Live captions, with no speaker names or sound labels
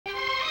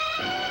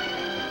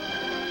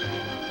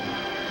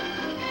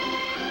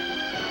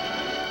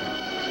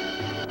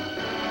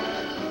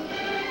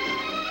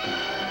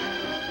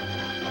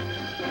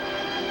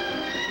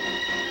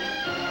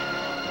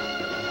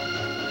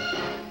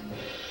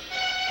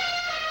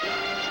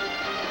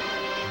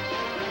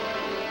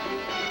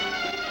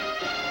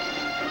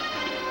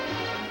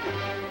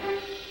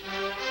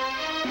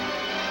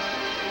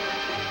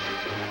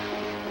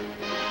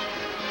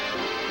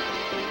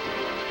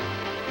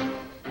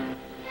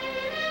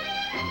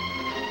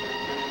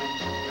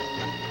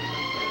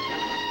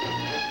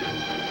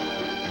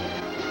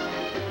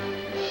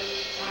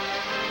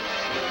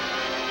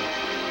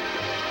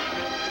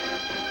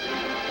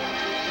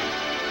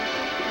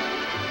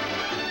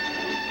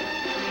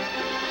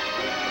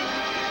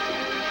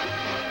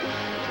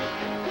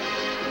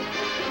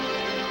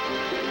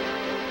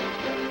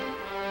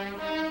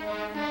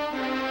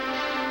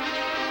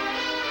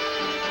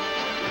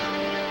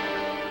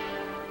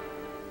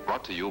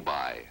you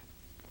by.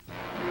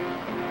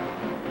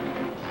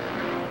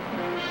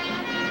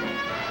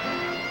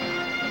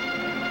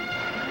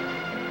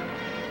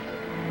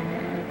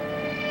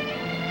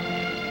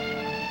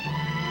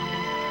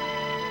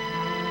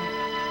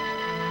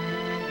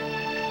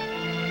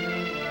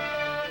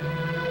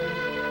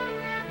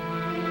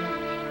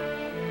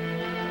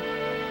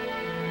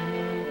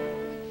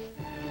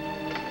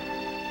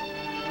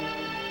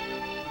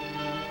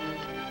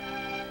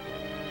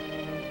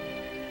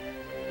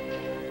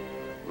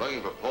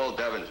 Looking for Paul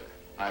Devinger.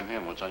 I'm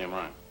him. What's on your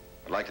mind?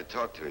 I'd like to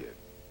talk to you.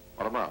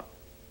 What about?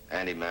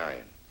 Andy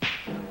Marion.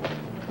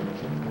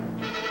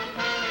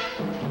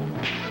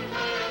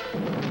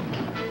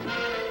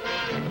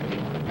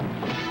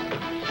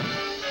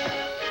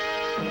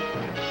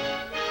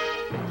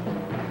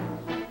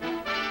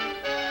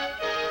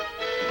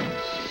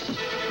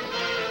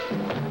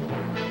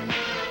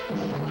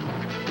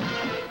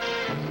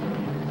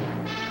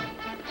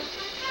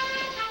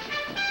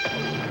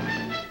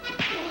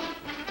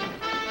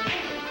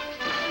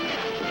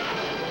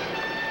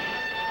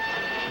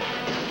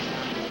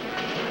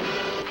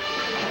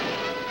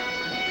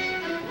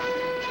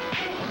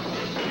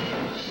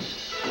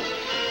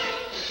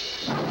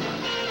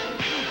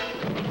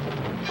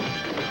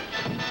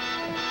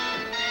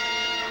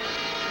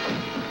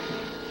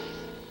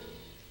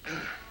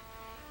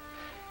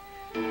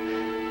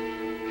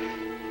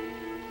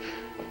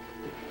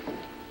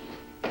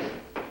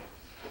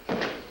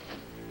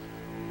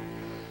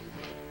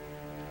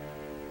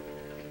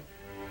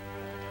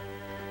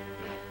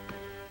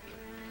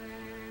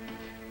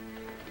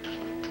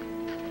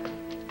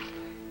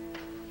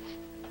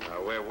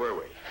 Where were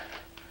we?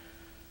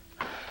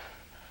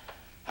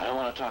 I don't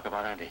want to talk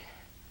about Andy.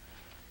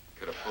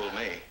 Could have fooled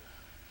me.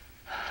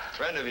 A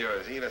friend of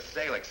yours, Eva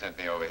Stalick, sent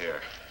me over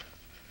here.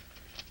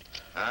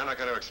 Now, I'm not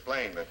going to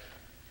explain, but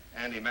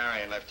Andy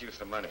Marion left you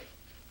some money.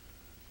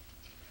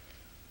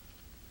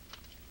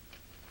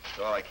 That's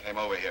all I came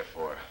over here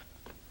for.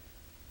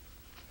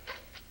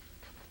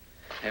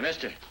 Hey,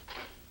 mister.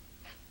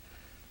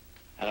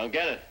 I don't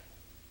get it.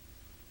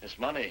 This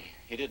money,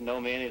 he didn't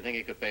owe me anything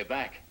he could pay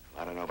back.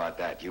 I don't know about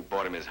that. You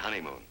bought him his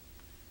honeymoon.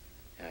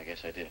 Yeah, I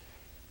guess I did.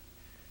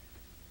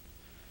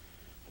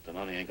 But the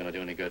money ain't gonna do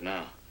any good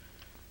now.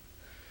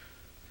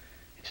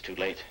 It's too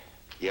late.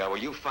 Yeah, well,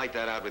 you fight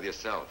that out with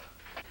yourself.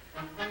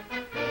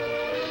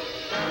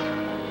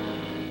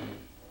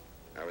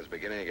 I was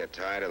beginning to get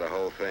tired of the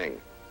whole thing.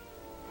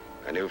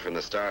 I knew from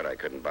the start I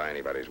couldn't buy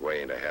anybody's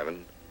way into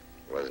heaven.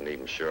 Wasn't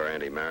even sure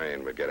Andy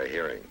Marion would get a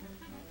hearing.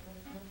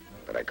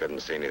 But I couldn't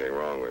see anything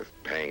wrong with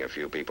paying a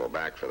few people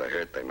back for the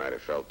hurt they might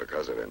have felt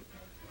because of him.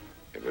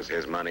 It was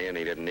his money and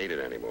he didn't need it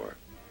anymore.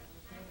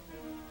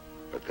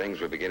 But things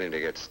were beginning to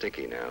get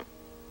sticky now.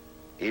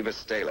 Eva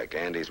Stalick,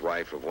 Andy's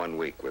wife of 1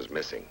 week, was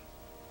missing.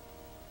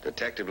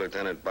 Detective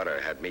Lieutenant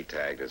Butter had me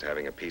tagged as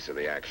having a piece of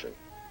the action.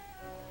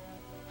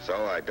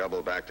 So I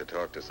doubled back to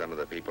talk to some of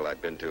the people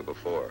I'd been to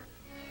before,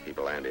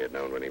 people Andy had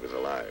known when he was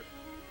alive.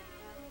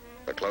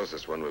 The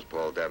closest one was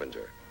Paul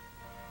Devinger.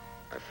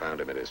 I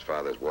found him at his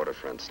father's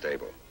waterfront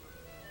stable.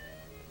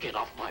 Get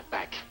off my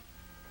back.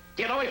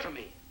 Get away from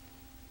me.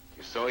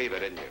 You saw Eva,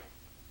 didn't you?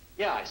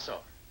 Yeah, I saw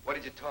her. What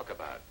did you talk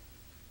about?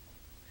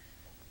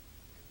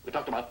 We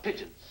talked about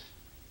pigeons.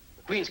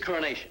 The Queen's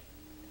coronation.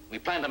 We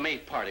planned a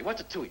maid party.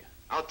 What's it to you?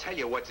 I'll tell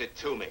you what's it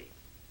to me.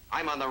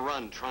 I'm on the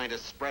run trying to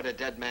spread a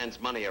dead man's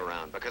money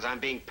around because I'm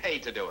being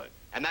paid to do it.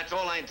 And that's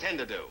all I intend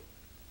to do.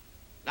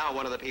 Now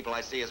one of the people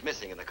I see is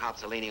missing and the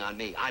cops are leaning on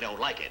me. I don't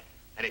like it.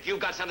 And if you've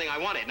got something I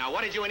wanted, now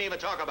what did you and Eva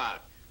talk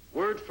about?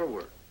 Word for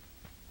word.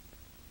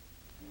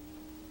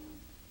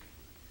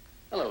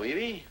 Hello,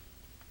 Evie.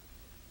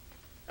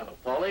 Hello,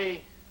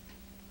 Paulie.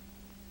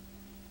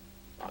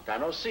 Long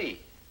time no see.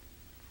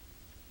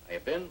 How you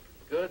been?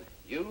 Good.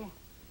 You?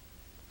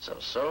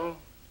 So.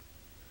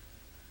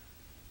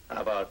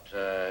 How about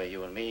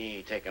you and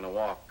me taking a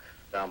walk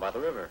down by the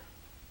river?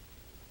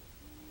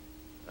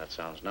 That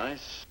sounds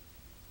nice.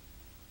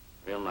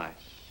 Real nice.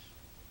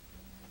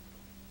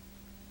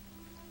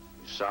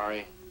 You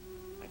sorry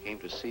I came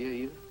to see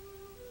you?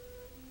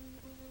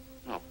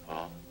 No,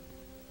 Paul.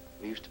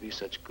 We used to be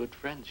such good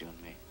friends, you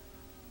and me.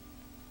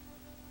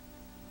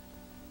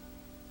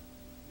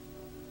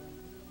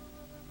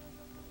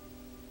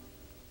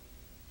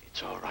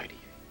 It's all right, Evie.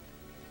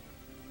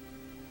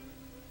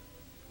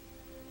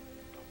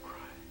 Don't cry.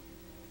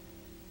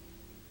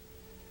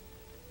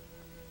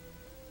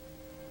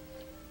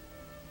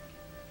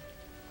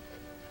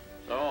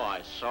 So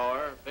I saw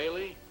her,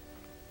 Bailey.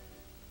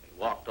 We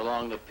walked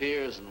along the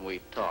piers and we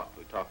talked.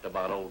 We talked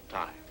about old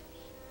times.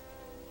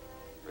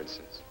 For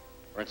instance?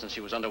 For instance,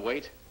 she was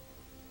underweight.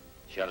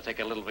 She ought to take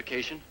a little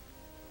vacation.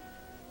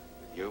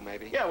 With you,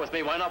 maybe? Yeah, with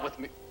me. Why not with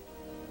me?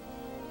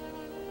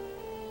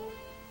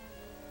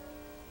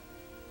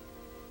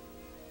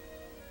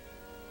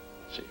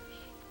 Serious.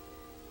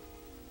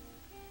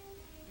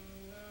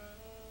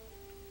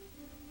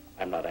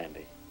 I'm not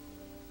Andy.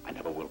 I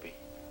never will be.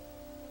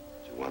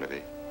 Do you want to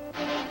be?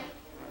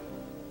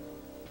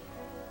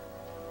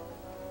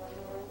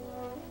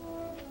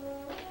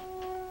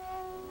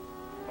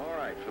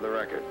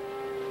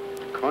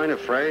 Coin a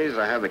phrase,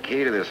 I have the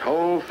key to this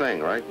whole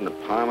thing right in the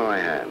palm of my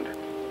hand.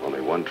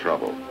 Only one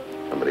trouble.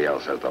 Somebody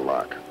else has the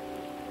lock.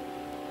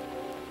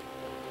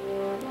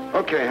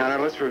 Okay,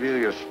 Hannah, let's review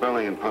your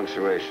spelling and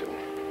punctuation.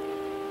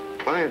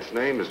 Client's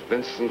name is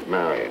Vincent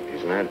Marion.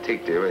 He's an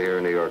antique dealer here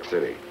in New York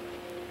City.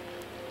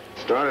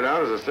 Started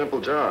out as a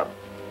simple job.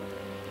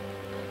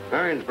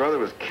 Marion's brother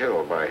was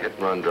killed by a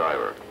hit-and-run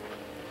driver.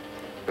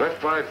 He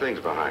left 5 things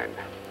behind.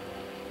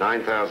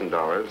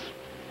 $9,000,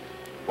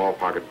 small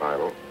pocket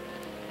Bible,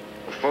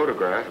 a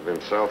photograph of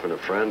himself and a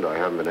friend I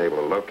haven't been able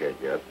to locate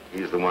yet.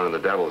 He's the one in the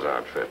devil's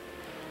outfit.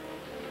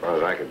 As far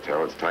as I can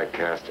tell, it's tight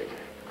casting.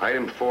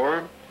 Item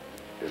 4,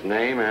 his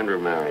name, Andrew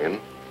Marion.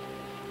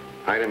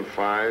 Item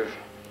 5,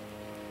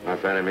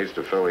 enough enemies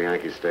to fill the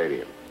Yankee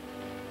Stadium.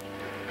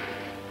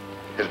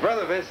 His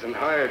brother Vincent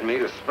hired me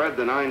to spread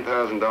the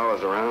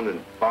 $9,000 around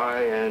and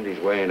buy Andy's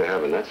way into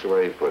heaven. That's the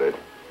way he put it.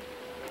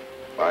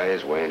 Buy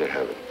his way into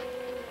heaven.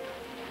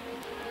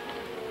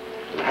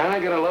 And how'd I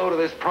get a load of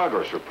this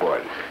progress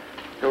report?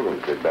 Pilgrim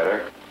did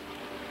better.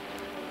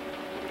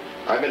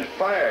 I've been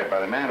fired by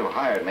the man who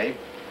hired me.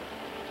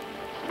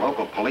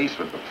 Local police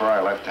would before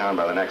I left town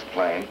by the next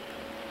plane.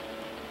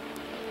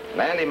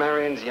 And Andy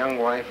Marion's young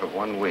wife of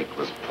 1 week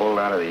was pulled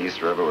out of the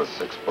East River with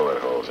 6 bullet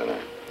holes in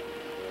her.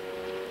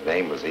 Her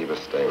name was Eva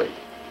Staley.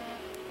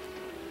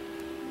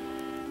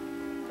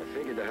 I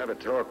figured to have a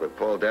talk with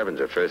Paul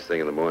Devinger first thing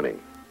in the morning.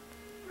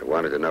 I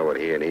wanted to know what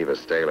he and Eva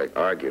Staley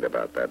argued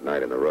about that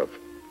night in the roof.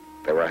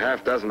 There were a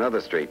half-dozen other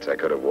streets I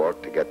could have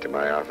walked to get to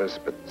my office,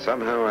 but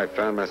somehow I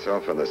found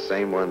myself on the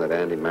same one that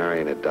Andy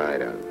Marion had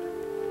died on.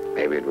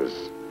 Maybe it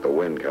was the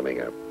wind coming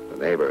up, the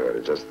neighborhood,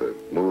 or just the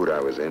mood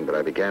I was in, but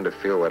I began to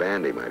feel what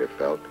Andy might have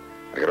felt.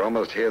 I could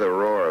almost hear the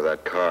roar of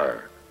that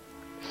car,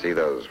 see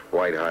those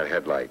white-hot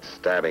headlights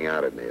stabbing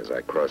out at me as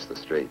I crossed the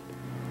street.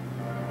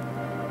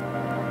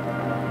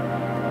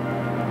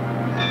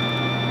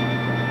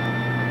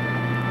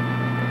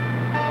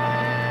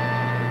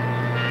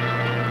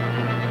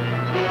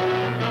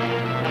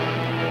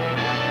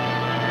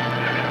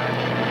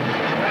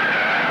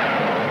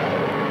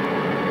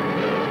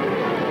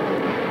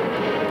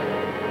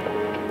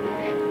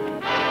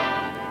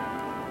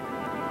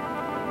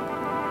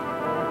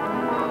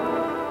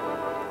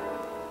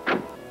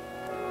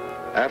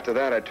 After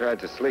that, I tried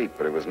to sleep,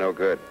 but it was no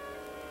good.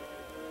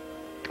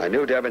 I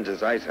knew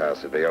Devinger's ice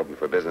house would be open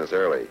for business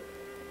early,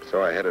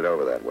 so I headed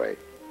over that way.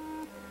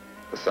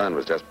 The sun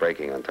was just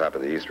breaking on top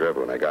of the East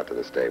River when I got to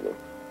the stable.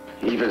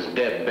 Eva's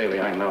dead, Bailey,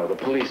 I know. The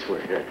police were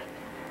here.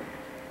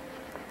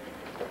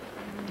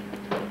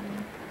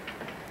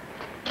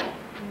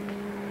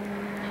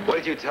 What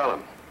did you tell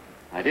them?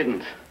 I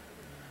didn't.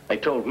 They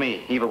told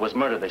me Eva was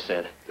murdered, they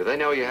said. Did they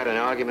know you had an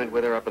argument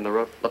with her up on the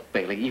roof? Look,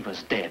 Bailey,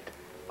 Eva's dead.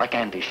 Like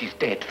Andy, she's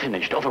dead,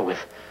 finished, over with.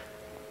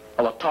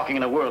 All the talking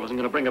in the world isn't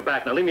going to bring her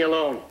back. Now, leave me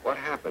alone. What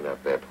happened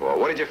up there, Paul?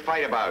 What did you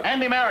fight about?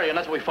 Andy Marion,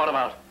 that's what we fought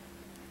about.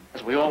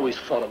 That's what we always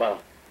fought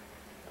about.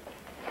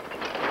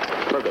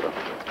 Look at him.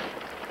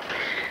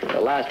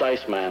 The last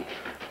Iceman.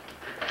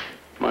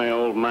 My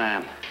old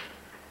man.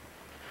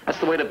 That's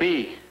the way to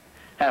be.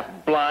 Half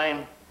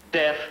blind,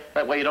 deaf.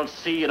 That way you don't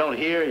see, you don't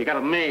hear, you got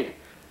it made.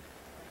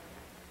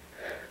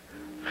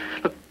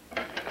 Look,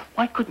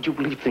 why couldn't you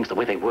leave things the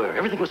way they were?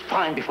 Everything was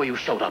fine before you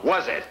showed up.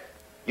 Was it?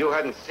 You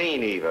hadn't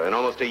seen Eva in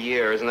almost a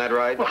year, isn't that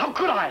right? Well, how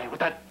could I, with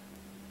that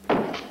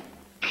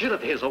kid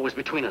of his always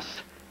between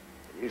us?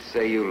 You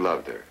say you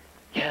loved her.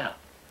 Yeah.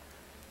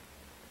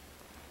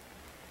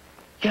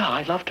 Yeah,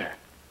 I loved her.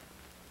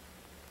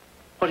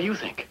 What do you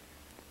think?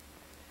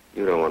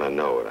 You don't want to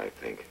know what I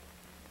think.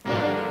 It's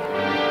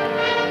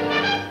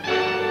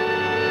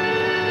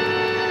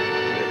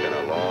been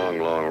a long,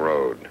 long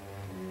road.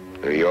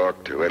 New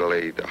York to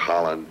Italy to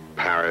Holland,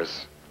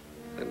 Paris,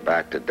 and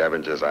back to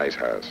Devinger's ice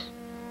house,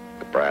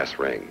 the brass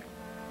ring.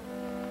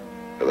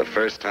 For the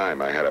first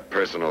time, I had a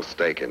personal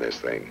stake in this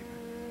thing.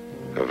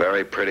 A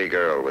very pretty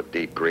girl with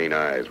deep green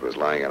eyes was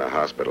lying in a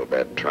hospital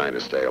bed trying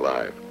to stay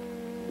alive.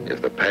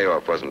 If the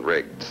payoff wasn't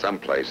rigged,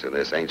 someplace in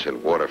this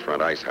ancient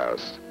waterfront ice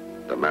house,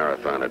 the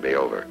marathon would be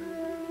over.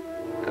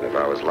 And if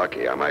I was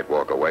lucky, I might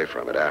walk away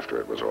from it after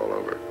it was all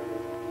over.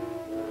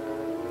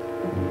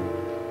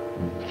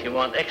 If you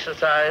want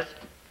exercise,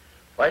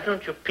 why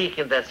don't you peek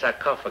in that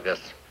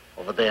sarcophagus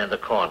over there in the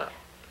corner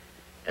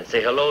and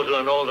say hello to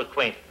an old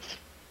acquaintance?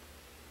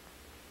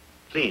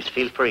 Please,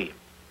 feel free.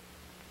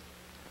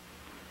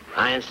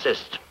 I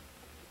insist.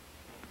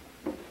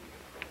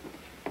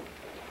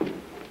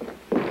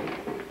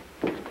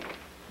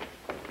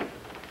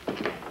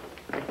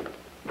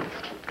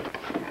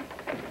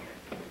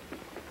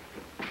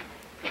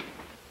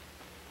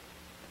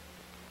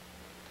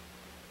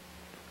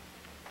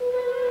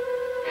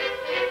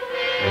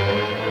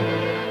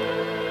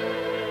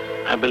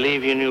 I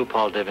believe you knew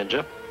Paul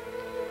Devinger.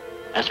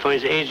 As for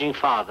his aging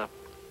father,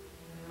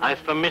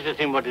 I've permitted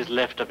him what is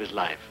left of his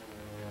life.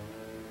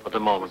 For the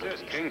moment, at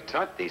least. King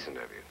Tut, decent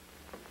of you.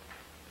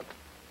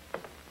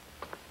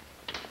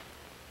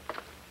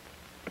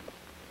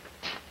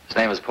 His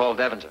name is Paul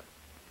Devinger.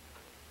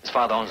 His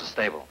father owns a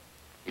stable.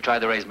 He tried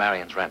to raise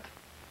Marion's rent.